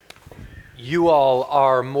You all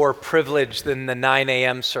are more privileged than the 9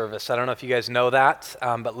 a.m. service. I don't know if you guys know that,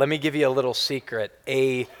 but let me give you a little secret.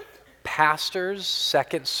 A pastor's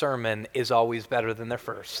second sermon is always better than their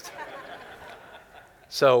first.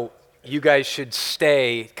 So you guys should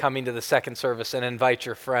stay coming to the second service and invite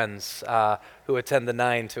your friends who attend the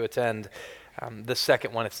 9 to attend the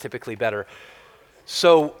second one. It's typically better.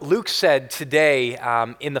 So Luke said today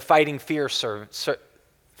in the Fighting Fear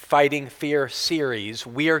series,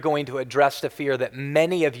 we are going to address the fear that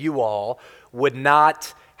many of you all would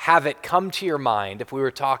not have it come to your mind if we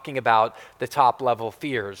were talking about the top level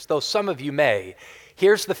fears, though some of you may.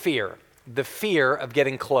 Here's the fear of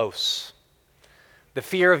getting close. The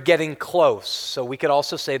fear of getting close. So we could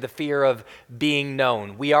also say the fear of being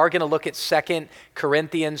known. We are going to look at 2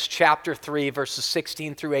 Corinthians chapter 3, verses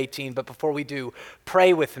 16 through 18. But before we do,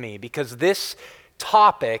 pray with me, because this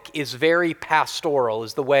topic is very pastoral,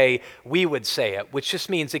 is the way we would say it, which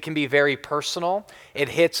just means it can be very personal. It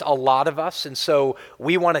hits a lot of us, and so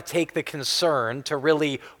we want to take the concern to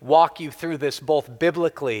really walk you through this both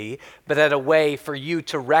biblically, but at a way for you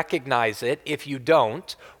to recognize it if you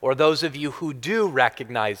don't, or those of you who do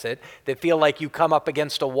recognize it, that feel like you come up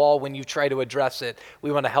against a wall when you try to address it.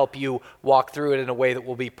 We want to help you walk through it in a way that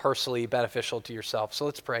will be personally beneficial to yourself. So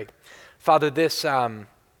let's pray. Father, this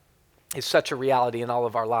is such a reality in all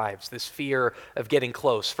of our lives, this fear of getting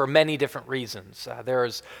close for many different reasons.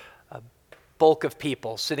 There's a bulk of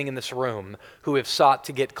people sitting in this room who have sought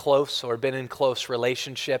to get close or been in close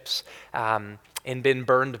relationships and been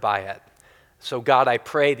burned by it. So God, I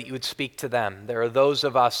pray that you would speak to them. There are those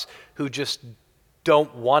of us who just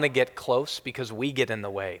don't want to get close because we get in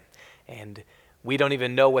the way. And we don't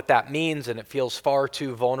even know what that means, and it feels far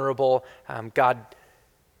too vulnerable. God,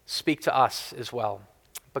 speak to us as well.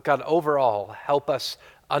 But God, overall, help us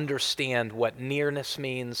understand what nearness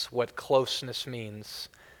means, what closeness means.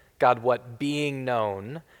 God, what being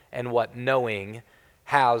known and what knowing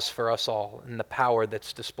has for us all, and the power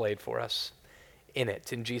that's displayed for us in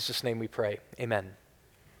it. In Jesus' name we pray, amen.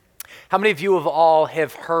 How many of you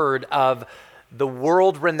have heard of the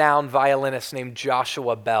world-renowned violinist named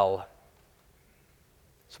Joshua Bell?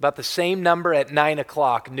 So about the same number at 9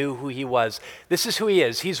 o'clock knew who he was. This is who he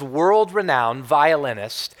is. He's world-renowned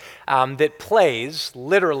violinist that plays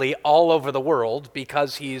literally all over the world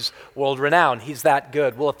because he's world-renowned. He's that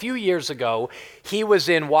good. Well, a few years ago, he was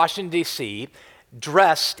in Washington, D.C.,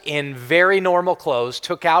 dressed in very normal clothes,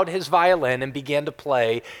 took out his violin and began to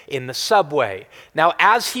play in the subway. Now,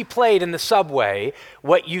 as he played in the subway,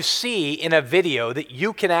 what you see in a video that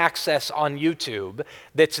you can access on YouTube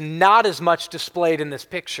that's not as much displayed in this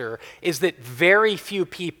picture is that very few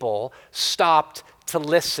people stopped to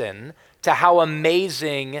listen to how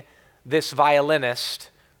amazing this violinist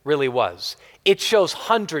really was. It shows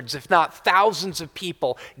hundreds, if not thousands of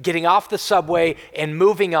people getting off the subway and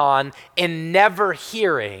moving on and never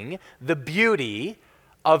hearing the beauty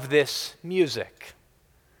of this music.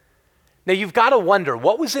 Now you've got to wonder,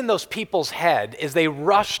 what was in those people's head as they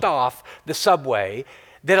rushed off the subway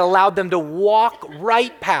that allowed them to walk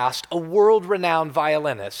right past a world-renowned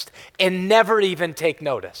violinist and never even take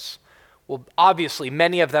notice? Well, obviously,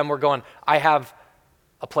 many of them were going, I have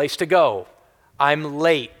a place to go. I'm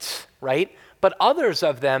late, right? But others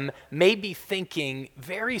of them may be thinking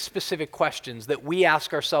very specific questions that we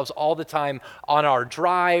ask ourselves all the time on our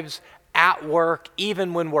drives, at work,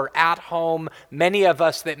 even when we're at home. Many of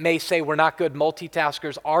us that may say we're not good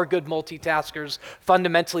multitaskers are good multitaskers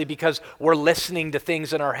fundamentally because we're listening to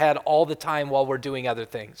things in our head all the time while we're doing other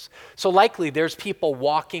things. So likely there's people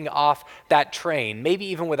walking off that train, maybe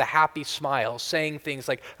even with a happy smile, saying things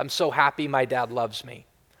like, I'm so happy my dad loves me.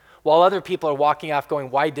 While other people are walking off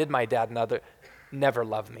going, why did my dad never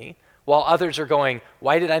love me? While others are going,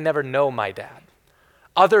 why did I never know my dad?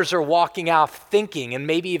 Others are walking off thinking and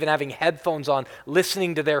maybe even having headphones on,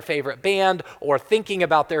 listening to their favorite band or thinking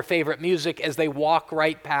about their favorite music as they walk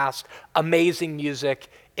right past amazing music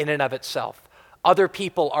in and of itself. Other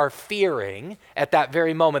people are fearing at that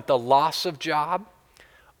very moment the loss of job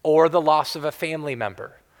or the loss of a family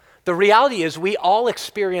member. The reality is we all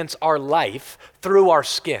experience our life through our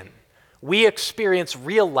skin. We experience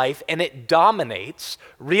real life and it dominates.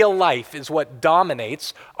 Real life is what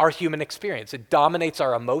dominates our human experience. It dominates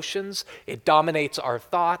our emotions, it dominates our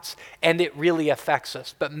thoughts, and it really affects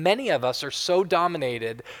us. But many of us are so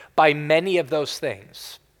dominated by many of those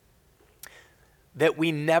things that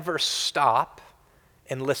we never stop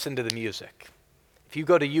and listen to the music. If you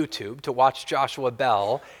go to YouTube to watch Joshua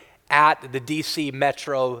Bell at the DC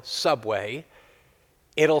Metro subway,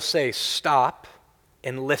 it'll say stop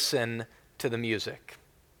and listen to the music.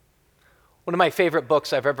 One of my favorite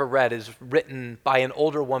books I've ever read is written by an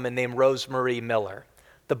older woman named Rosemary Miller.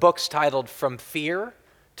 The book's titled From Fear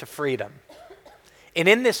to Freedom. And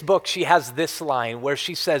in this book, she has this line where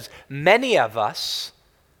she says, many of us,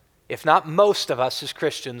 if not most of us as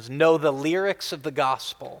Christians, know the lyrics of the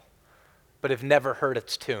gospel, but have never heard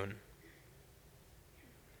its tune.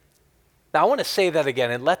 Now, I want to say that again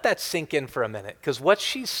and let that sink in for a minute, because what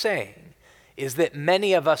she's saying is that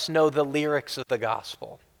many of us know the lyrics of the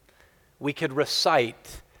gospel. We could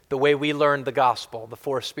recite the way we learned the gospel, the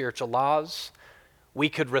 4 spiritual laws. We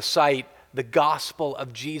could recite the gospel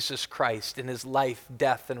of Jesus Christ in his life,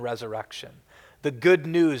 death, and resurrection. The good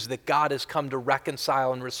news that God has come to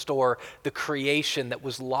reconcile and restore the creation that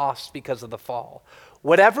was lost because of the fall.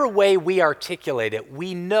 Whatever way we articulate it,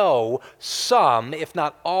 we know some, if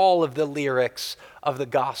not all, of the lyrics of the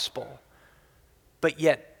gospel. But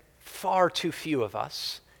yet, far too few of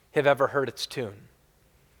us have ever heard its tune.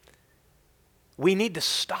 We need to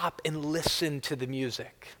stop and listen to the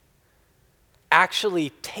music. Actually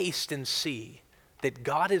taste and see that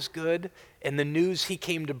God is good and the news he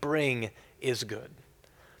came to bring is good.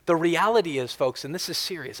 The reality is, folks, and this is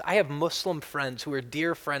serious, I have Muslim friends who are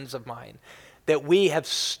dear friends of mine that we have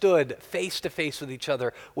stood face to face with each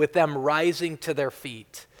other, with them rising to their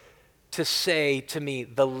feet to say to me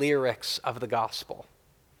the lyrics of the gospel.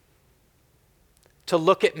 To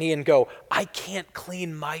look at me and go, I can't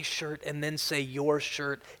clean my shirt and then say your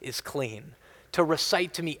shirt is clean. To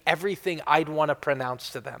recite to me everything I'd want to pronounce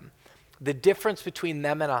to them. The difference between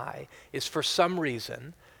them and I is, for some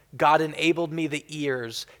reason, God enabled me the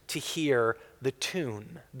ears to hear the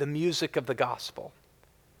tune, the music of the gospel,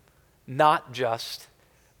 not just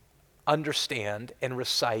understand and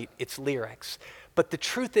recite its lyrics. But the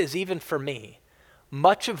truth is, even for me,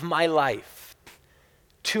 much of my life,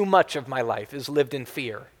 too much of my life is lived in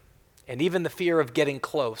fear, and even the fear of getting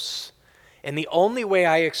close. And the only way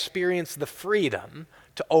I experience the freedom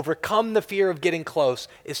to overcome the fear of getting close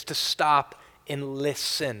is to stop and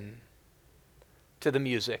listen to the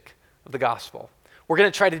music of the gospel. We're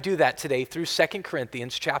going to try to do that today through 2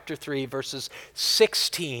 Corinthians chapter 3, verses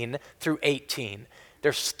 16 through 18.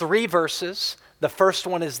 There's 3 verses. The first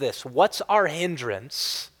one is this: what's our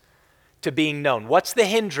hindrance to being known? What's the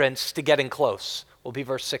hindrance to getting close? Will be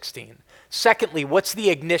verse 16. Secondly, what's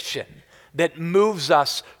the ignition that moves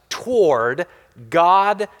us toward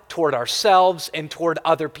God, toward ourselves, and toward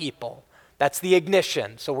other people? That's the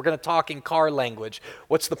ignition. So we're going to talk in car language.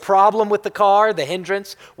 What's the problem with the car, the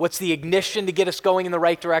hindrance? What's the ignition to get us going in the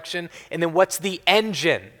right direction? And then what's the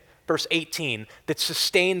engine, verse 18, that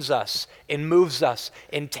sustains us and moves us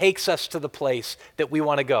and takes us to the place that we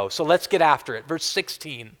want to go? So let's get after it. Verse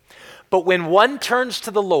 16. But when one turns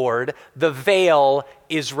to the Lord, the veil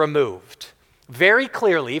is removed. Very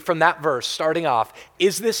clearly from that verse starting off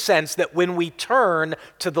is this sense that when we turn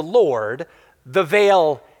to the Lord, the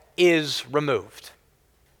veil is removed.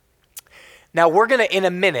 Now we're going to, in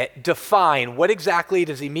a minute, define what exactly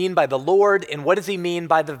does he mean by the Lord and what does he mean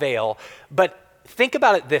by the veil. But think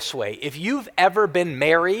about it this way. If you've ever been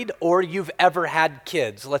married or you've ever had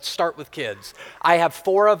kids, let's start with kids. I have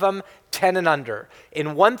 4 of them, 10 and under.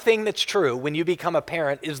 And one thing that's true when you become a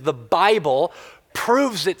parent is the Bible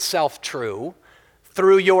proves itself true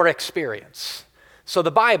through your experience. So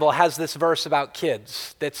the Bible has this verse about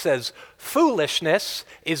kids that says, foolishness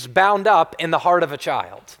is bound up in the heart of a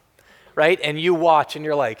child, right? And you watch and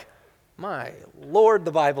you're like, my Lord,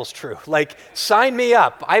 the Bible's true. Like, sign me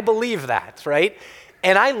up. I believe that, right?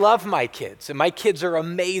 And I love my kids, and my kids are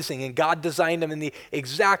amazing, and God designed them in the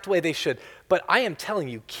exact way they should. But I am telling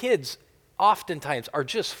you, kids oftentimes are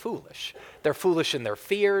just foolish. They're foolish in their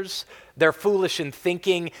fears. They're foolish in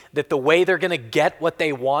thinking that the way they're going to get what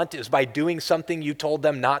they want is by doing something you told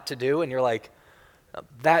them not to do. And you're like,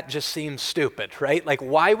 that just seems stupid, right? Like,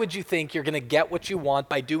 why would you think you're going to get what you want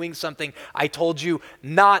by doing something I told you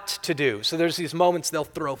not to do? So there's these moments they'll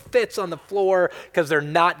throw fits on the floor because they're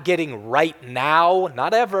not getting right now,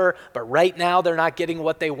 not ever, but right now they're not getting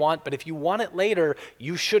what they want. But if you want it later,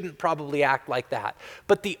 you shouldn't probably act like that.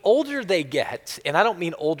 But the older they get, and I don't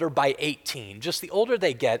mean older by 18, just the older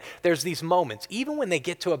they get, there's these moments, even when they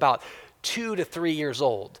get to about 2 to 3 years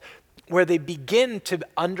old, where they begin to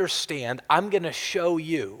understand, I'm going to show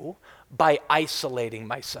you by isolating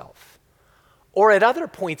myself. Or at other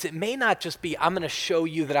points, it may not just be, I'm going to show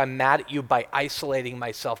you that I'm mad at you by isolating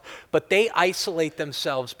myself, but they isolate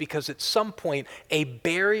themselves because at some point, a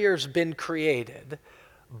barrier's been created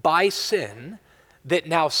by sin that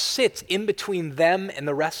now sits in between them and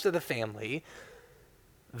the rest of the family,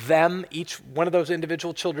 them, each one of those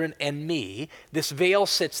individual children, and me. This veil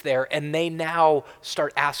sits there, and they now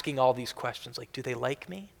start asking all these questions like, do they like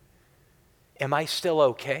me? am I still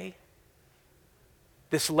okay?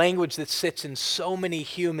 This language that sits in so many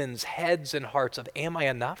humans' heads and hearts of, am I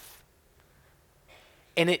enough?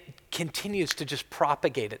 And it continues to just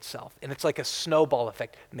propagate itself. And it's like a snowball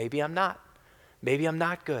effect. Maybe I'm not. Maybe I'm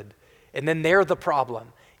not good. And then they're the problem.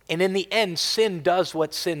 And in the end, sin does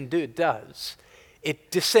what sin does.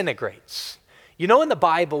 It disintegrates. You know, in the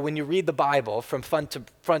Bible, when you read the Bible from front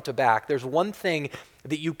to back, there's one thing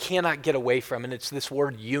that you cannot get away from, and it's this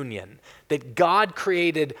word union. That God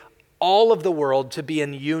created all of the world to be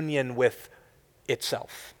in union with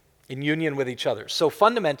itself, in union with each other. So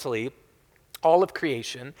fundamentally, all of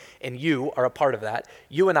creation, and you are a part of that,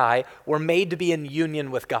 you and I were made to be in union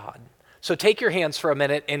with God. So take your hands for a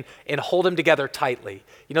minute and hold them together tightly.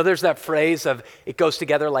 You know, there's that phrase of it goes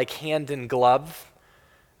together like hand and glove.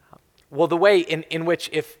 Well, the way in which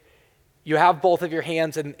if you have both of your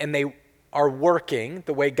hands and they are working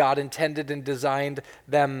the way God intended and designed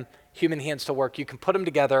them, human hands to work, you can put them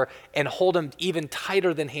together and hold them even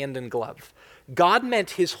tighter than hand and glove. God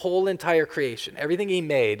meant his whole entire creation, everything he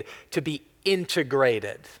made, to be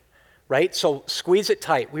integrated, right? So squeeze it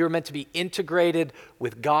tight. We were meant to be integrated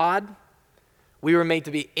with God. We were made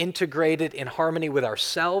to be integrated in harmony with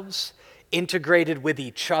ourselves, integrated with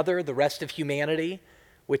each other, the rest of humanity,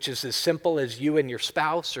 which is as simple as you and your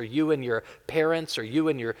spouse, or you and your parents, or you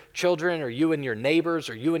and your children, or you and your neighbors,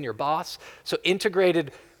 or you and your boss. So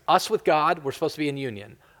integrated, us with God, we're supposed to be in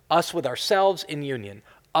union. Us with ourselves, in union.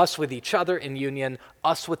 Us with each other, in union.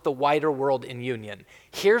 Us with the wider world, in union.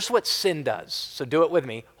 Here's what sin does. So do it with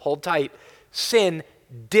me. Hold tight. Sin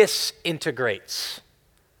disintegrates,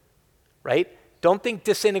 right? Don't think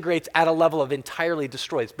disintegrates at a level of entirely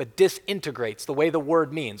destroys, but disintegrates, the way the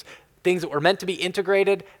word means. Things that were meant to be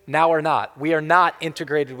integrated now are not. We are not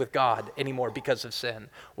integrated with God anymore because of sin.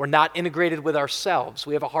 We're not integrated with ourselves.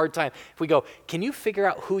 We have a hard time. If we go, can you figure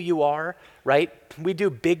out who you are, right? We do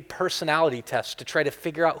big personality tests to try to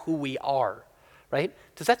figure out who we are, right?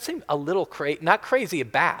 Does that seem a little crazy? Not crazy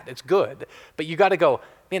bad, it's good. But you got to go,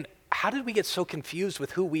 man, how did we get so confused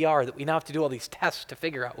with who we are that we now have to do all these tests to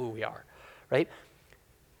figure out who we are, right?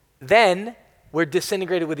 Then we're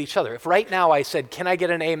disintegrated with each other. If right now I said, can I get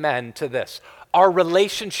an amen to this? Are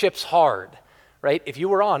relationships hard, right? If you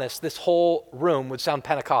were honest, this whole room would sound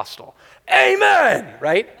Pentecostal. Amen,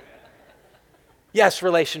 right? Yes,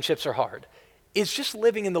 relationships are hard. Is just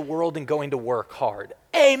living in the world and going to work hard?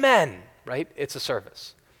 Amen, right? It's a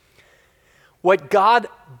service. What God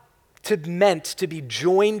meant to be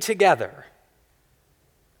joined together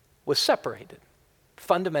was separated.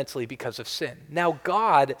 Fundamentally because of sin. Now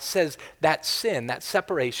God says that sin, that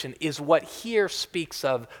separation, is what here speaks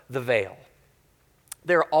of the veil.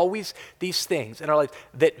 There are always these things in our life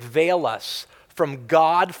that veil us from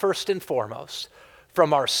God first and foremost,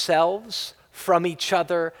 from ourselves, from each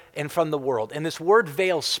other, and from the world. And this word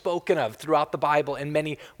veil is spoken of throughout the Bible in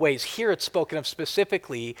many ways. Here it's spoken of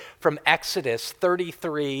specifically from Exodus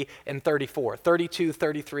 33 and 34, 32,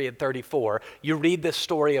 33, and 34. You read this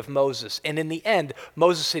story of Moses. And in the end,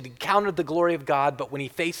 Moses had encountered the glory of God, but when he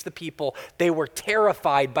faced the people, they were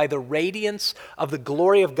terrified by the radiance of the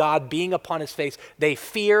glory of God being upon his face. They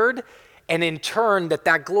feared, and in turn,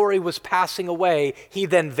 that glory was passing away, he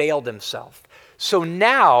then veiled himself. So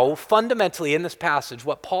now, fundamentally in this passage,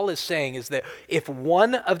 what Paul is saying is that if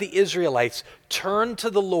one of the Israelites turned to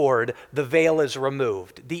the Lord, the veil is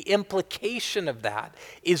removed. The implication of that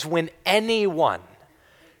is when anyone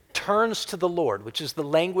turns to the Lord, which is the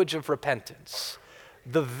language of repentance,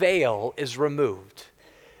 the veil is removed.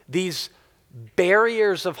 These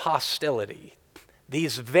barriers of hostility,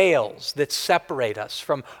 these veils that separate us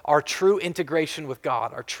from our true integration with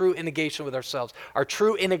God, our true integration with ourselves, our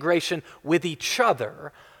true integration with each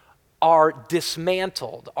other, are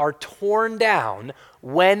dismantled, are torn down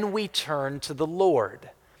when we turn to the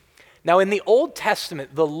Lord. Now, in the Old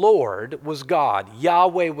Testament, the Lord was God.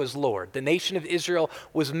 Yahweh was Lord. The nation of Israel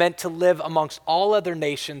was meant to live amongst all other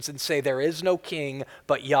nations and say, there is no king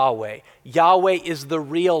but Yahweh. Yahweh is the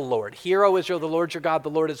real Lord. Hear, O Israel, the Lord your God, the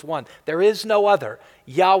Lord is one. There is no other.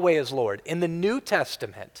 Yahweh is Lord. In the New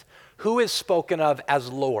Testament, who is spoken of as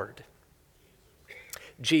Lord?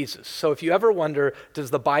 Jesus. So if you ever wonder,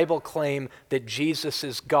 does the Bible claim that Jesus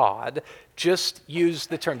is God? Just use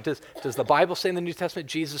the term. Does the Bible say in the New Testament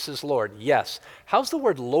Jesus is Lord? Yes. How's the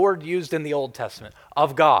word Lord used in the Old Testament?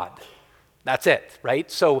 Of God. That's it,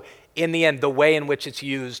 right? So in the end, the way in which it's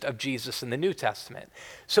used of Jesus in the New Testament.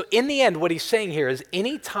 So in the end, what he's saying here is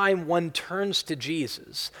anytime one turns to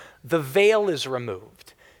Jesus, the veil is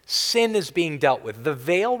removed. Sin is being dealt with. The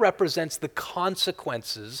veil represents the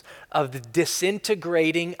consequences of the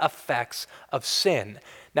disintegrating effects of sin.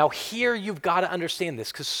 Now here you've got to understand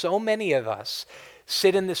this, because so many of us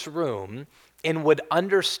sit in this room and would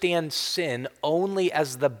understand sin only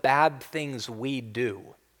as the bad things we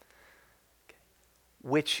do,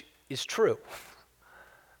 which is true.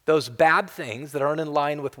 Those bad things that aren't in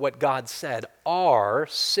line with what God said are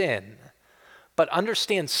sin. But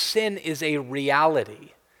understand, sin is a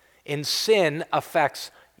reality. And sin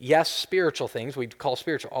affects, yes, spiritual things, we call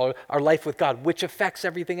spiritual, our life with God, which affects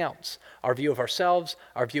everything else. Our view of ourselves,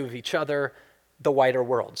 our view of each other, the wider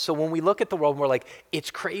world. So when we look at the world and we're like, it's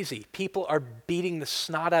crazy. People are beating the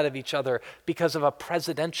snot out of each other because of a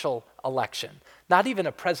presidential election. Not even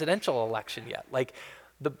a presidential election yet. Like,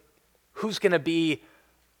 who's going to be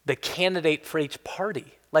the candidate for each party?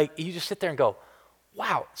 Like, you just sit there and go,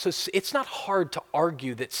 wow. So it's not hard to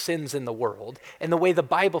argue that sin's in the world. And the way the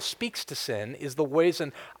Bible speaks to sin is the ways,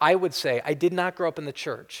 and I would say, I did not grow up in the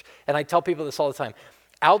church. And I tell people this all the time.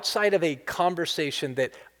 Outside of a conversation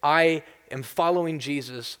that I am following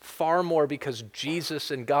Jesus far more because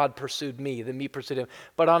Jesus and God pursued me than me pursued him.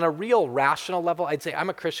 But on a real rational level, I'd say I'm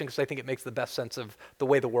a Christian because I think it makes the best sense of the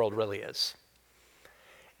way the world really is.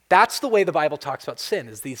 That's the way the Bible talks about sin,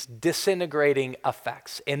 is these disintegrating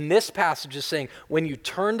effects. And this passage is saying when you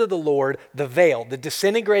turn to the Lord, the veil, the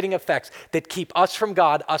disintegrating effects that keep us from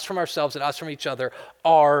God, us from ourselves, and us from each other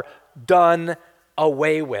are done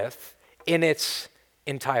away with in its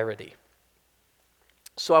entirety.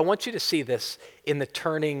 So I want you to see this in the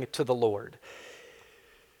turning to the Lord.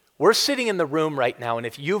 We're sitting in the room right now, and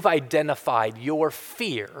if you've identified your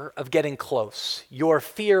fear of getting close, your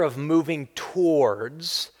fear of moving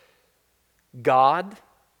towards God,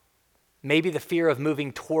 maybe the fear of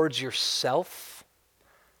moving towards yourself,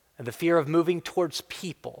 and the fear of moving towards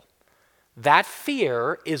people, that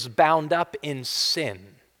fear is bound up in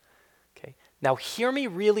sin. Okay? Now hear me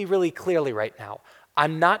really, really clearly right now.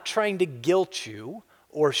 I'm not trying to guilt you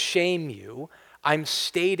or shame you. I'm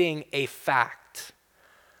stating a fact.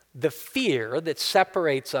 The fear that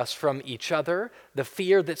separates us from each other, the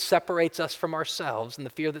fear that separates us from ourselves, and the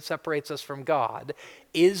fear that separates us from God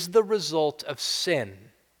is the result of sin.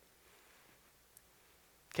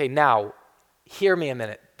 Okay, now, hear me a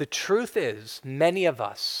minute. The truth is, many of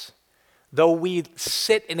us, though we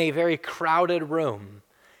sit in a very crowded room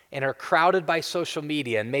and are crowded by social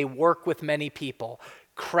media and may work with many people,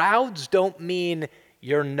 crowds don't mean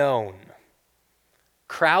you're known.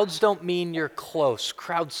 Crowds don't mean you're close.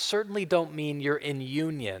 Crowds certainly don't mean you're in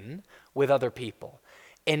union with other people.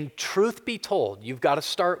 And truth be told, you've got to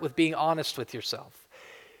start with being honest with yourself.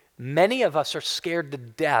 Many of us are scared to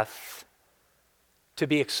death to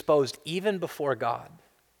be exposed even before God,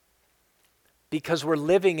 because we're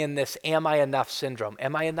living in this am I enough syndrome.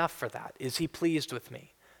 Am I enough for that? Is he pleased with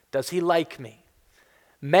me? Does he like me?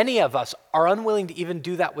 Many of us are unwilling to even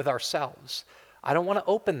do that with ourselves. I don't want to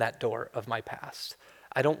open that door of my past.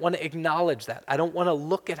 I don't want to acknowledge that. I don't want to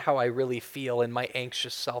look at how I really feel in my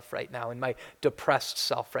anxious self right now, in my depressed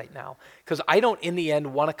self right now, because I don't, in the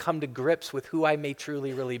end, want to come to grips with who I may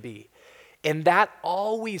truly, really be. And that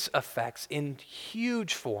always affects, in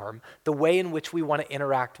huge form, the way in which we want to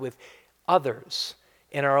interact with others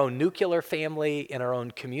in our own nuclear family, in our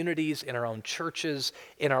own communities, in our own churches,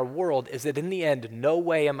 in our world, is that in the end, no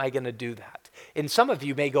way am I going to do that. And some of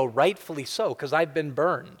you may go, rightfully so, because I've been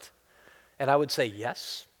burned. And I would say,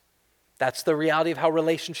 yes, that's the reality of how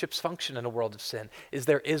relationships function in a world of sin, is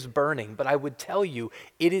there is burning. But I would tell you,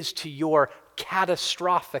 it is to your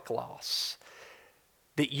catastrophic loss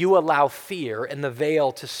that you allow fear and the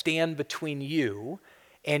veil to stand between you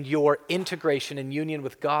and your integration and union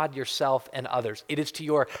with God, yourself, and others. It is to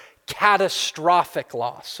your catastrophic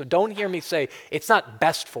loss. So don't hear me say it's not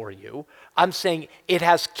best for you. I'm saying it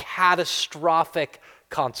has catastrophic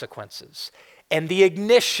consequences. And the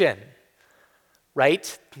ignition,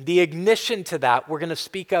 right? The ignition to that we're going to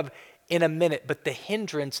speak of in a minute, but the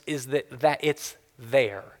hindrance is that it's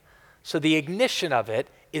there. So the ignition of it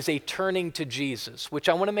is a turning to Jesus, which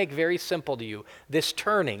I want to make very simple to you. This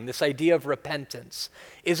turning, this idea of repentance,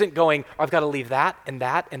 isn't going, I've got to leave that and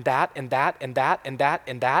that and that and that and that and that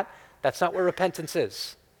and that. That's not what repentance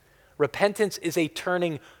is. Repentance is a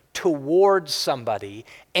turning towards somebody,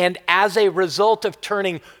 and as a result of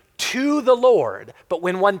turning to the Lord, but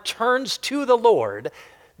when one turns to the Lord,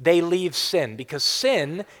 they leave sin, because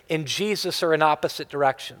sin and Jesus are in opposite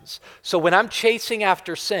directions. So when I'm chasing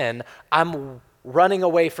after sin, I'm running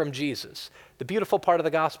away from Jesus. The beautiful part of the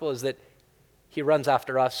gospel is that he runs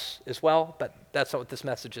after us as well, but that's not what this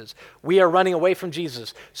message is. We are running away from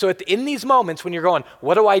Jesus. So in these moments when you're going,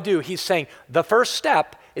 what do I do? He's saying the first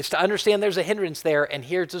step is to understand there's a hindrance there, and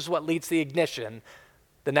here's just what leads to the ignition.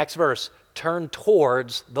 The next verse, turn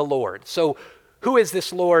towards the Lord. So Who is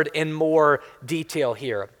this Lord in more detail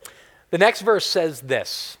here? The next verse says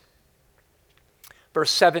this,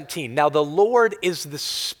 verse 17. Now the Lord is the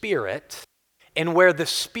Spirit, and where the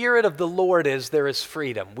Spirit of the Lord is, there is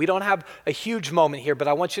freedom. We don't have a huge moment here, but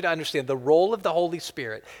I want you to understand the role of the Holy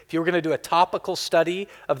Spirit. If you were going to do a topical study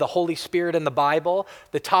of the Holy Spirit in the Bible,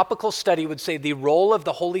 the topical study would say the role of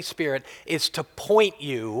the Holy Spirit is to point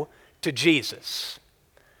you to Jesus.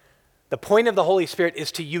 The point of the Holy Spirit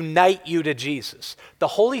is to unite you to Jesus. The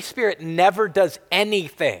Holy Spirit never does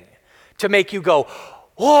anything to make you go,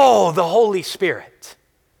 "Whoa, the Holy Spirit."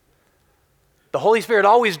 The Holy Spirit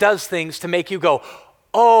always does things to make you go,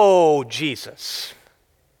 "Oh, Jesus."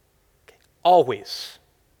 Okay. Always.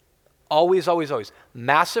 Always, always, always.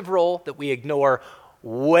 Massive role that we ignore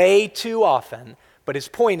way too often, but his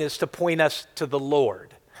point is to point us to the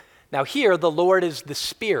Lord. Now here, the Lord is the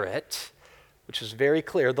Spirit, which is very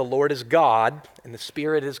clear. The Lord is God, and the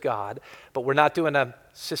Spirit is God, but we're not doing a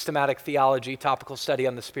systematic theology, topical study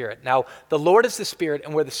on the Spirit. Now, the Lord is the Spirit,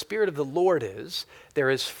 and where the Spirit of the Lord is, there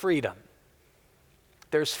is freedom.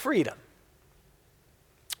 There's freedom.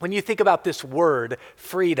 When you think about this word,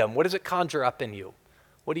 freedom, what does it conjure up in you?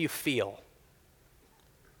 What do you feel?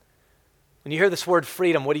 When you hear this word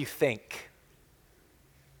freedom, what do you think?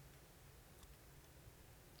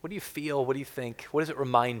 What do you feel? What do you think? What does it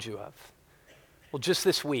remind you of? Well, just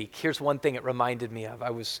this week, here's one thing it reminded me of. I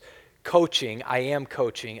am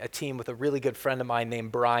coaching a team with a really good friend of mine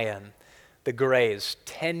named Brian, the Grays,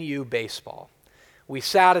 10U baseball. We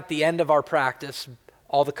sat at the end of our practice.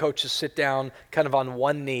 All the coaches sit down kind of on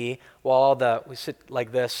one knee we sit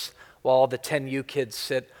like this, while all the 10U kids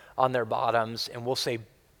sit on their bottoms, and we'll say,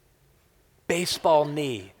 "Baseball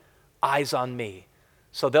knee, eyes on me."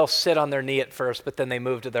 So they'll sit on their knee at first, but then they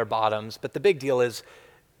move to their bottoms. But the big deal is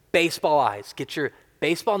baseball eyes. Get your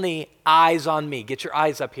baseball knee, eyes on me. Get your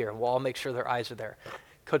eyes up here, and we'll all make sure their eyes are there.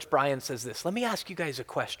 Coach Brian says this, "Let me ask you guys a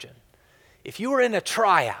question. If you were in a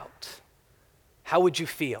tryout, how would you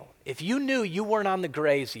feel? If you knew you weren't on the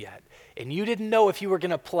Grays yet, and you didn't know if you were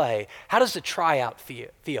going to play, how does the tryout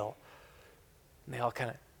feel?" And they all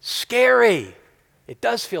kind of, "Scary." It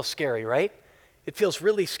does feel scary, right? It feels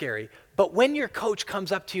really scary. But when your coach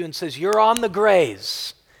comes up to you and says, "You're on the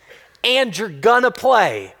Grays, and you're going to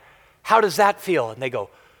play," how does that feel? And they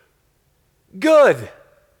go, "Good,"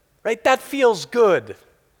 right? That feels good.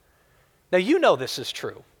 Now, you know this is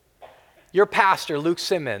true. Your pastor, Luke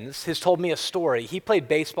Simmons, has told me a story. He played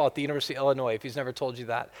baseball at the University of Illinois, if he's never told you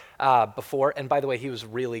that before. And by the way, he was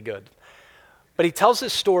really good. But he tells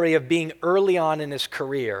this story of being early on in his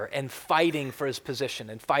career and fighting for his position.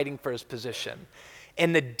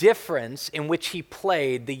 And the difference in which he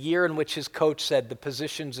played the year in which his coach said, "The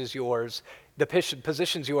position's yours,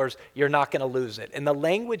 you're not going to lose it." And the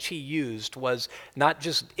language he used was not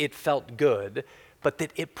just it felt good, but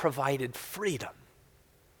that it provided freedom.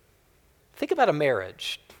 Think about a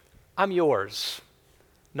marriage. I'm yours,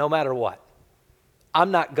 no matter what. I'm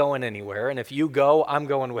not going anywhere, and if you go, I'm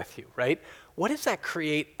going with you, right? What does that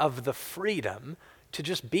create of the freedom to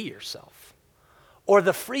just be yourself? Or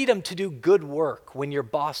the freedom to do good work when your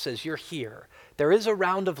boss says, "You're here. There is a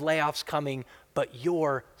round of layoffs coming, but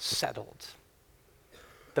you're settled."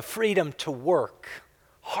 The freedom to work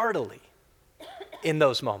heartily in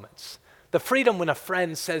those moments. The freedom when a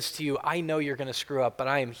friend says to you, "I know you're going to screw up, but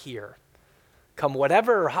I am here. Come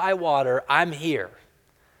whatever high water, I'm here."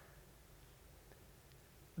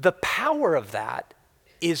 The power of that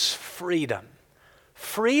is freedom.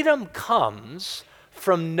 Freedom comes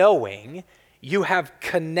from knowing you have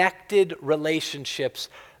connected relationships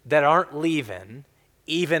that aren't leaving,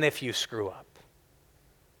 even if you screw up.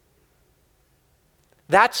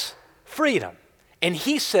 That's freedom. And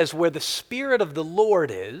he says where the Spirit of the Lord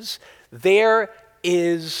is, there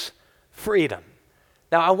is freedom.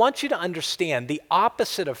 Now, I want you to understand the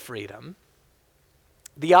opposite of freedom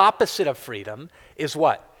is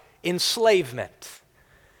what? Enslavement.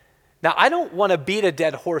 Now, I don't want to beat a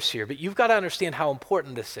dead horse here, but you've got to understand how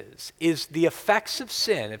important this is the effects of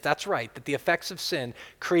sin, if that's right, that the effects of sin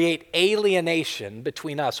create alienation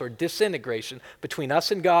between us, or disintegration between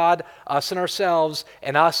us and God, us and ourselves,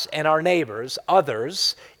 and us and our neighbors,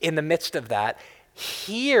 others, in the midst of that.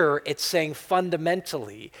 Here, it's saying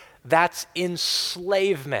fundamentally, that's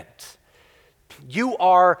enslavement. You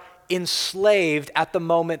are enslaved at the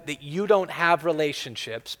moment that you don't have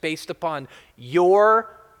relationships based upon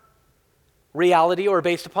your reality or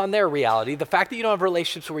based upon their reality. The fact that you don't have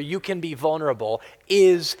relationships where you can be vulnerable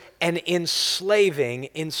is an enslaving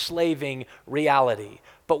reality.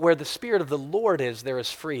 But where the Spirit of the Lord is, there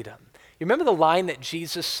is freedom. You remember the line that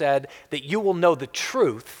Jesus said that you will know the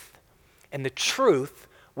truth, and the truth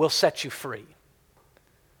will set you free.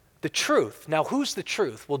 The truth. Now, who's the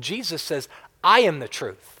truth? Well, Jesus says, I am the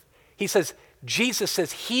truth. Jesus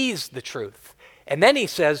says he's the truth. And then he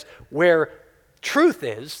says, where truth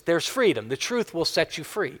is, there's freedom. The truth will set you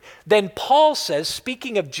free. Then Paul says,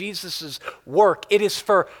 speaking of Jesus' work, it is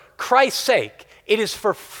for Christ's sake, it is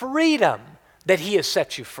for freedom that he has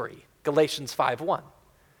set you free. Galatians 5:1.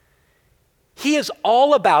 He is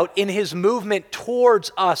all about, in his movement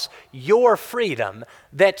towards us, your freedom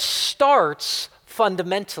that starts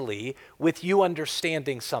fundamentally with you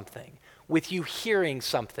understanding something, with you hearing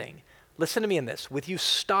something. Listen to me in this, with you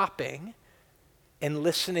stopping and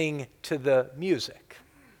listening to the music.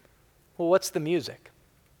 Well, what's the music?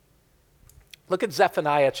 Look at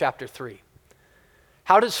Zephaniah chapter 3.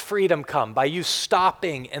 How does freedom come? By you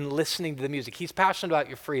stopping and listening to the music. He's passionate about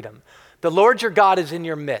your freedom. The Lord your God is in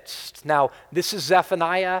your midst. Now, this is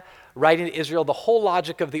Zephaniah writing to Israel. The whole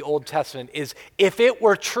logic of the Old Testament is, if it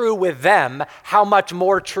were true with them, how much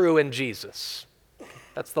more true in Jesus?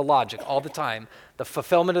 That's the logic all the time. The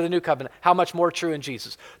fulfillment of the new covenant, how much more true in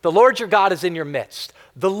Jesus? The Lord your God is in your midst.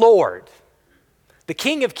 The Lord, the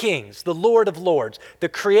King of kings, the Lord of lords, the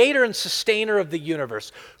creator and sustainer of the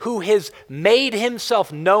universe, who has made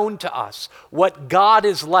himself known to us. What God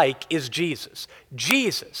is like is Jesus.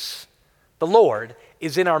 Jesus, the Lord,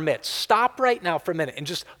 is in our midst. Stop right now for a minute and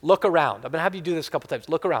just look around. I'm going to have you do this a couple times.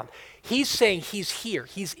 Look around. He's saying he's here.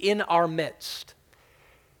 He's in our midst.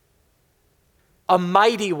 A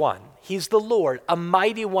mighty one. He's the Lord, a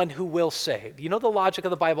mighty one who will save. You know, the logic of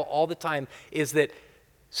the Bible all the time is that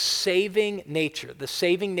saving nature, the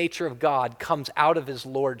saving nature of God, comes out of his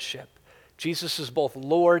lordship. Jesus is both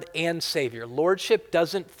Lord and Savior. Lordship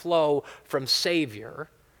doesn't flow from Savior.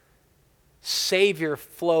 Savior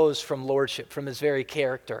flows from lordship, from his very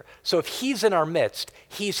character. So if he's in our midst,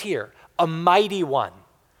 he's here, a mighty one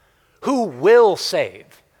who will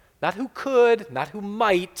save. Not who could, not who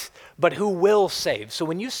might, but who will save. So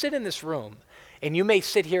when you sit in this room, and you may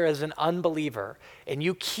sit here as an unbeliever, and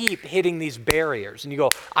you keep hitting these barriers, and you go,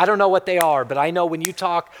 I don't know what they are, but I know when you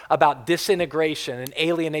talk about disintegration and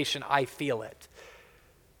alienation, I feel it.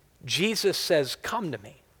 Jesus says, come to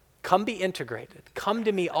me. Come be integrated. Come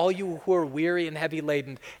to me, all you who are weary and heavy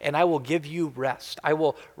laden, and I will give you rest. I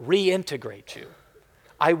will reintegrate you.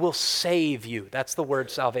 I will save you. That's the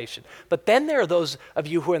word salvation. But then there are those of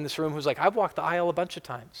you who are in this room who's like, I've walked the aisle a bunch of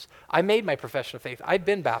times. I made my profession of faith. I've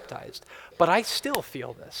been baptized. But I still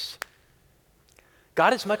feel this.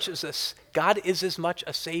 God is as much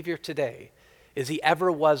a Savior today as he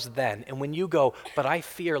ever was then. And when you go, but I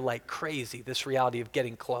fear like crazy this reality of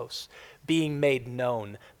getting close, being made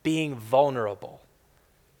known, being vulnerable,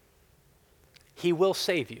 he will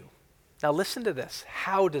save you. Now listen to this.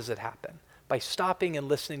 How does it happen? By stopping and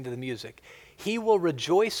listening to the music. He will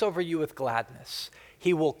rejoice over you with gladness.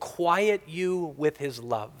 He will quiet you with his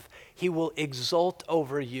love. He will exult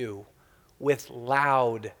over you with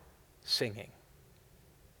loud singing.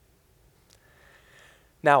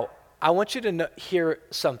 Now, I want you to hear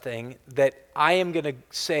something that I am going to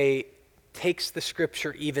say takes the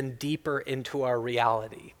scripture even deeper into our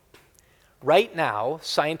reality. Right now,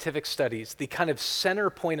 scientific studies, the kind of center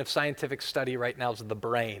point of scientific study right now is the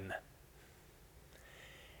brain.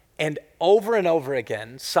 And over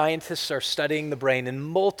again, scientists are studying the brain in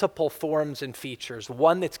multiple forms and features.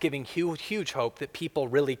 One that's giving huge hope that people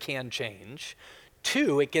really can change.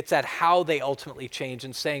 Two, it gets at how they ultimately change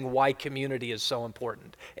and saying why community is so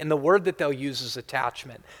important. And the word that they'll use is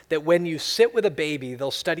attachment. That when you sit with a baby,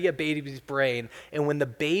 they'll study a baby's brain, and when the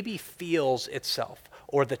baby feels itself,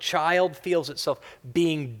 or the child feels itself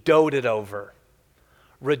being doted over,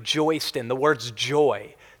 rejoiced in, the word's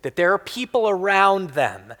joy, that there are people around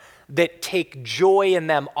them that take joy in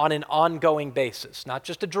them on an ongoing basis, not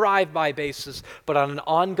just a drive-by basis, but on an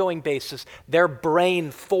ongoing basis, their brain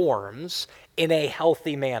forms in a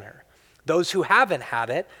healthy manner. Those who haven't had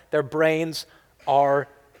it, their brains are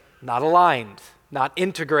not aligned, not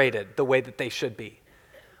integrated the way that they should be.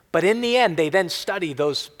 But in the end, they then study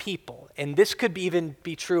those people. And this could even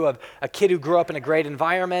be true of a kid who grew up in a great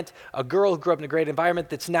environment, a girl who grew up in a great environment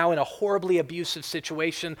that's now in a horribly abusive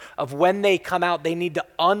situation of when they come out, they need to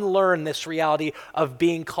unlearn this reality of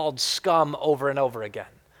being called scum over and over again,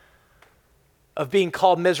 of being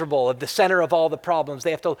called miserable, of the center of all the problems.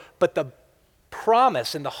 But the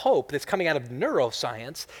promise and the hope that's coming out of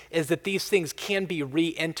neuroscience is that these things can be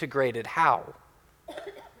reintegrated. How?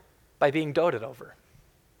 By being doted over.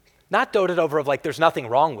 Not doted over of like there's nothing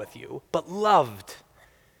wrong with you, but loved,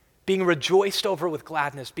 being rejoiced over with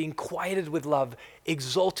gladness, being quieted with love,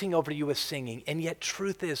 exulting over you with singing. And yet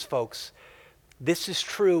truth is, folks, this is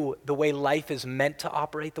true the way life is meant to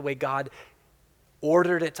operate, the way God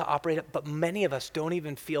ordered it to operate it, but many of us don't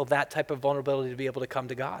even feel that type of vulnerability to be able to come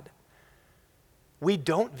to God. We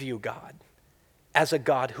don't view God as a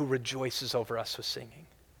God who rejoices over us with singing.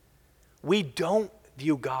 We don't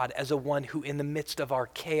view God as a one who in the midst of our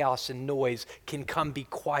chaos and noise can come be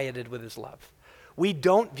quieted with his love. We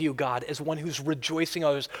don't view God as one who's rejoicing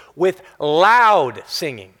others with loud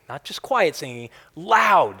singing, not just quiet singing,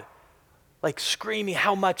 loud, like screaming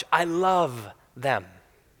how much I love them.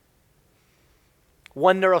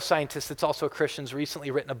 One neuroscientist that's also a Christian has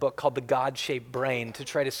recently written a book called The God-Shaped Brain to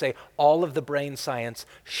try to say all of the brain science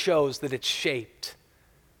shows that it's shaped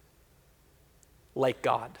like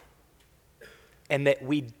God. And that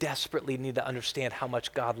we desperately need to understand how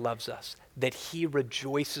much God loves us, that he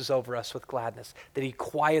rejoices over us with gladness, that he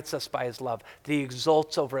quiets us by his love, that he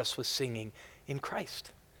exults over us with singing in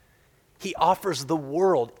Christ. He offers the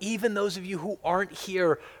world, even those of you who aren't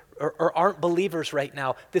here or aren't believers right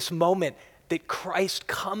now, this moment that Christ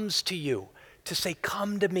comes to you to say,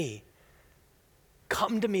 come to me.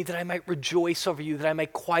 Come to me that I might rejoice over you, that I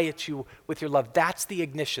might quiet you with your love. That's the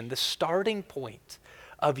ignition, the starting point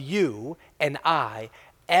of you and I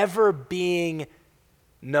ever being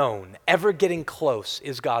known, ever getting close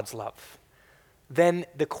is God's love. Then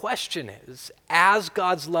the question is, as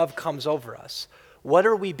God's love comes over us, what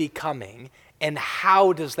are we becoming and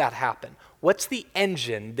how does that happen? What's the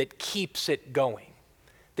engine that keeps it going,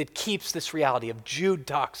 that keeps this reality of Jude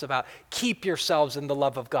talks about keep yourselves in the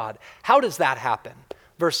love of God? How does that happen?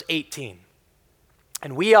 Verse 18,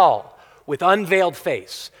 and we all with unveiled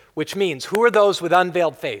face, which means who are those with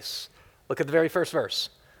unveiled face? Look at the very first verse.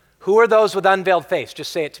 Who are those with unveiled face?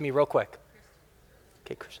 Just say it to me real quick.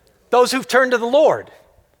 Okay, Christian. Those who've turned to the Lord,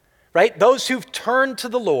 right? Those who've turned to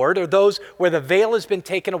the Lord, or those where the veil has been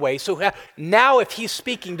taken away. So now if he's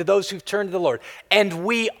speaking to those who've turned to the Lord, and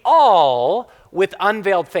we all with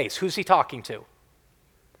unveiled face, who's he talking to?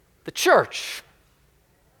 The church.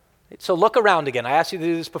 So look around again. I asked you to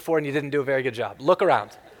do this before and you didn't do a very good job. Look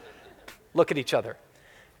around. Look at each other.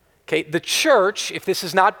 Okay, the church, if this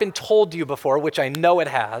has not been told to you before, which I know it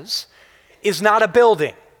has, is not a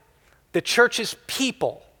building. The church is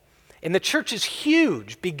people. And the church is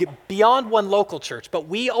huge, beyond one local church, but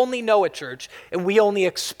we only know a church and we only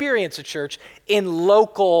experience a church in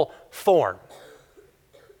local form.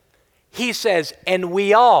 He says, and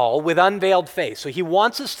we all with unveiled face. So he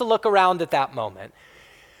wants us to look around at that moment.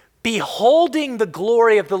 Beholding the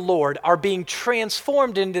glory of the Lord, are being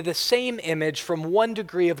transformed into the same image from one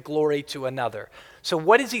degree of glory to another. So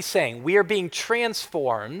what is he saying? We are being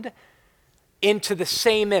transformed into the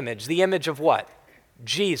same image. The image of what?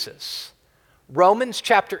 Jesus. Romans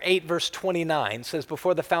chapter 8 verse 29 says,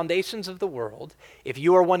 before the foundations of the world, if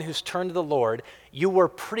you are one who's turned to the Lord, you were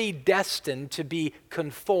predestined to be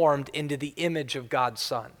conformed into the image of God's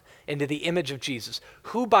Son, into the image of Jesus,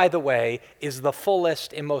 who, by the way, is the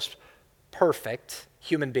fullest and most perfect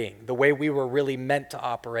human being. The way we were really meant to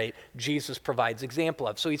operate, Jesus provides example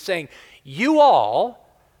of. So he's saying, you all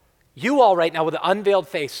right now with the unveiled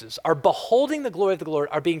faces are beholding the glory of the Lord,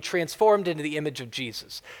 are being transformed into the image of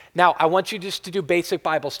Jesus. Now, I want you just to do basic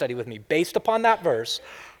Bible study with me. Based upon that verse,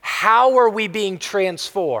 how are we being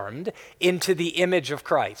transformed into the image of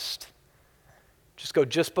Christ? Just go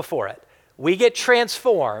just before it. We get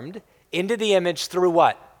transformed into the image through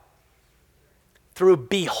what? Through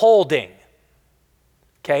beholding.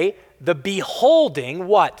 Okay? The beholding,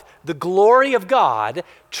 what? The glory of God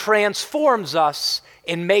transforms us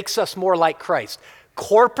and makes us more like Christ.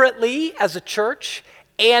 Corporately as a church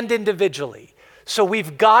and individually. So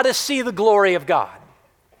we've got to see the glory of God.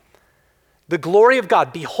 The glory of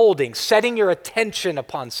God, beholding, setting your attention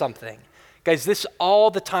upon something. Guys, this all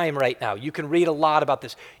the time right now. You can read a lot about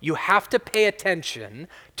this. You have to pay attention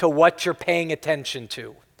to what you're paying attention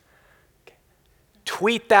to. Okay.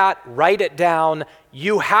 Tweet that, write it down.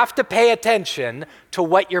 You have to pay attention to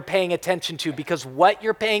what you're paying attention to because what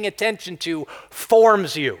you're paying attention to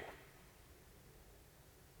forms you.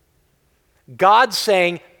 God's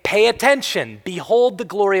saying, pay attention, behold the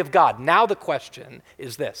glory of God. Now the question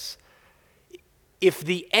is this. If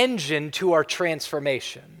the engine to our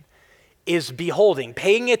transformation is beholding,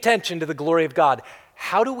 paying attention to the glory of God,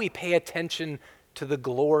 how do we pay attention to the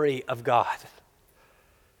glory of God?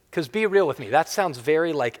 Because be real with me, that sounds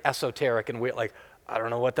very like esoteric and weird, like, I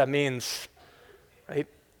don't know what that means, right?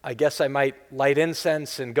 I guess I might light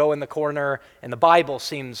incense and go in the corner, and the Bible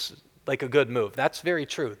seems like a good move. That's very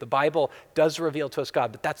true. The Bible does reveal to us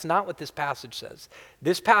God, but that's not what this passage says.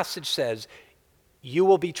 This passage says, you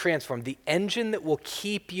will be transformed. The engine that will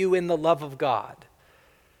keep you in the love of God,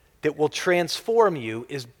 that will transform you,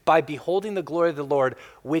 is by beholding the glory of the Lord,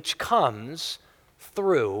 which comes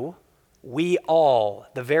through We all,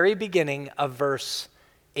 the very beginning of verse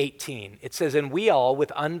 18, it says, and we all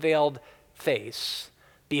with unveiled face,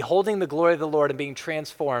 beholding the glory of the Lord and being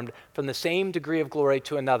transformed from the same degree of glory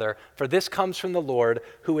to another, for this comes from the Lord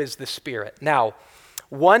who is the Spirit. Now,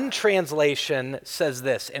 one translation says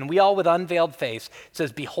this, and we all with unveiled face, it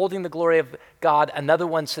says beholding the glory of God. Another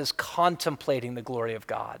one says contemplating the glory of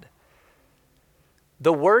God.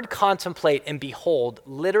 The word contemplate and behold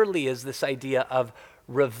literally is this idea of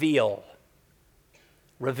revealing.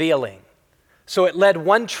 So it led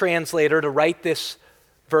one translator to write this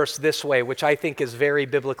verse this way, which I think is very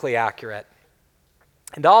biblically accurate.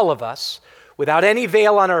 And all of us, without any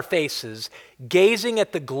veil on our faces, gazing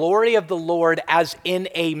at the glory of the Lord as in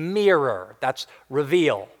a mirror. That's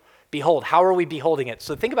reveal. Behold, how are we beholding it?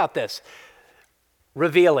 So think about this.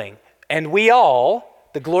 Revealing. And we all,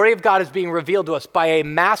 the glory of God is being revealed to us by a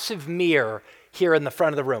massive mirror here in the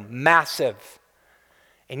front of the room. Massive.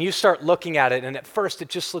 And you start looking at it, and at first it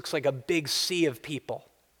just looks like a big sea of people.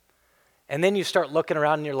 And then you start looking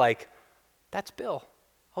around and you're like, that's Bill.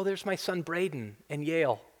 Oh, there's my son Braden in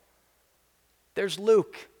Yale. There's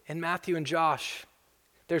Luke and Matthew and Josh.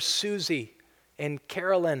 There's Susie and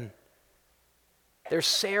Carolyn. There's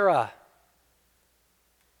Sarah.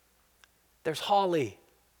 There's Holly.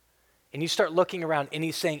 And you start looking around and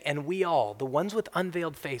he's saying, and we all, the ones with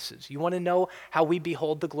unveiled faces, you want to know how we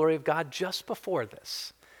behold the glory of God? Just before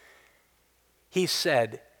this, he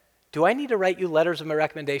said, do I need to write you letters of my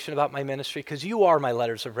recommendation about my ministry? Because you are my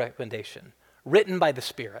letters of recommendation, written by the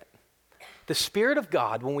Spirit. The Spirit of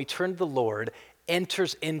God, when we turn to the Lord,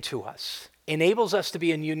 enters into us, enables us to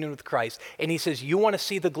be in union with Christ. And he says, you want to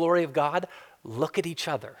see the glory of God? Look at each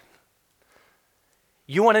other.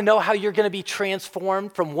 You want to know how you're going to be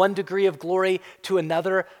transformed from one degree of glory to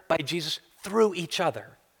another by Jesus? Through each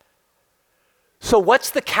other. So what's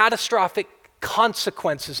the catastrophic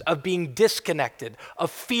consequences of being disconnected,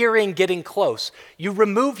 of fearing getting close? You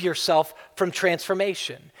remove yourself from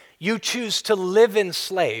transformation. You choose to live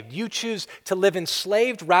enslaved. You choose to live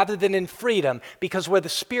enslaved rather than in freedom, because where the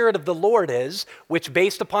Spirit of the Lord is, which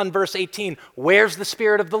based upon verse 18, where's the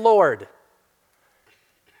Spirit of the Lord?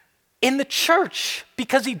 In the church,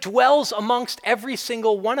 because he dwells amongst every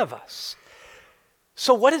single one of us.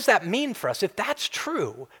 So what does that mean for us? If that's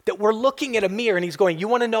true, that we're looking at a mirror and he's going, you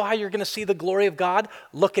want to know how you're going to see the glory of God?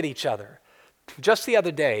 Look at each other. Just the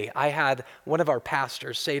other day, I had one of our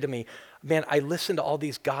pastors say to me, man, I listen to all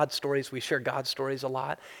these God stories. We share God stories a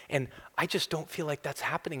lot. And I just don't feel like that's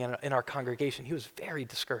happening in our congregation. He was very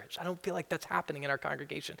discouraged. I don't feel like that's happening in our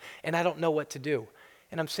congregation. And I don't know what to do.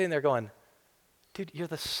 And I'm sitting there going, dude, you're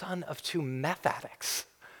the son of two meth addicts.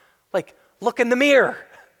 Like, look in the mirror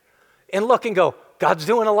and look and go, God's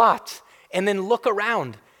doing a lot. And then look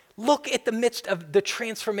around. Look at the midst of the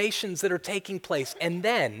transformations that are taking place. And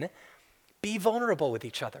then be vulnerable with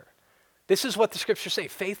each other. This is what the scriptures say,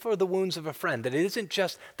 faithful are the wounds of a friend. That it isn't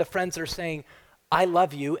just the friends that are saying, I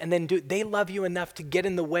love you, and then they love you enough to get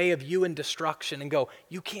in the way of you in destruction and go,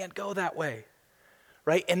 you can't go that way,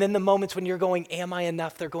 right? And then the moments when you're going, am I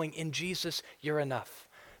enough? They're going, in Jesus, you're enough.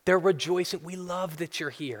 They're rejoicing. We love that you're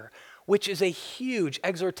here, which is a huge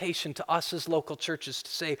exhortation to us as local churches to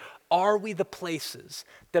say, are we the places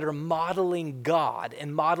that are modeling God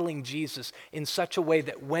and modeling Jesus in such a way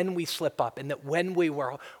that when we slip up and that when we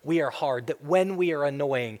are hard, that when we are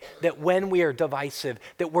annoying, that when we are divisive,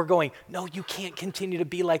 that we're going, no, you can't continue to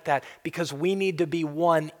be like that because we need to be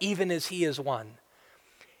one even as he is one.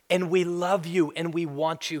 And we love you and we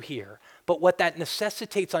want you here. But what that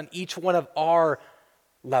necessitates on each one of our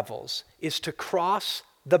levels is to cross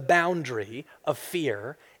the boundary of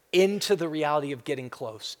fear into the reality of getting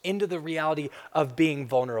close, into the reality of being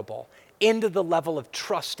vulnerable, into the level of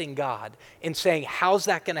trusting God and saying, how's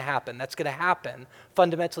that going to happen? That's going to happen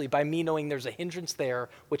fundamentally by me knowing there's a hindrance there,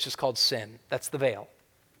 which is called sin. That's the veil.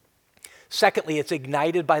 Secondly, it's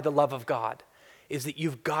ignited by the love of God, is that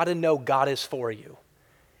you've got to know God is for you.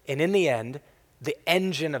 And in the end, the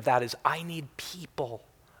engine of that is I need people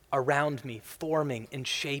around me forming and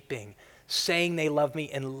shaping, saying they love me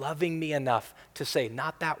and loving me enough to say,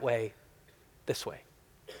 not that way, this way.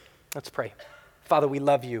 Let's pray. Father, we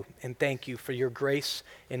love you and thank you for your grace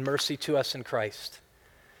and mercy to us in Christ.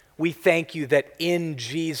 We thank you that in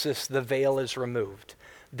Jesus the veil is removed,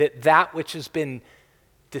 that which has been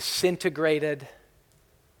disintegrated,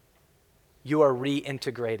 you are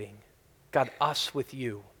reintegrating. God, us with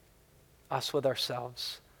you, us with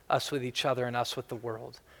ourselves, us with each other, and us with the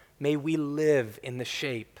world. May we live in the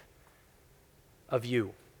shape of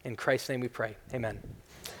you. In Christ's name we pray. Amen.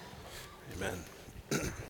 Amen.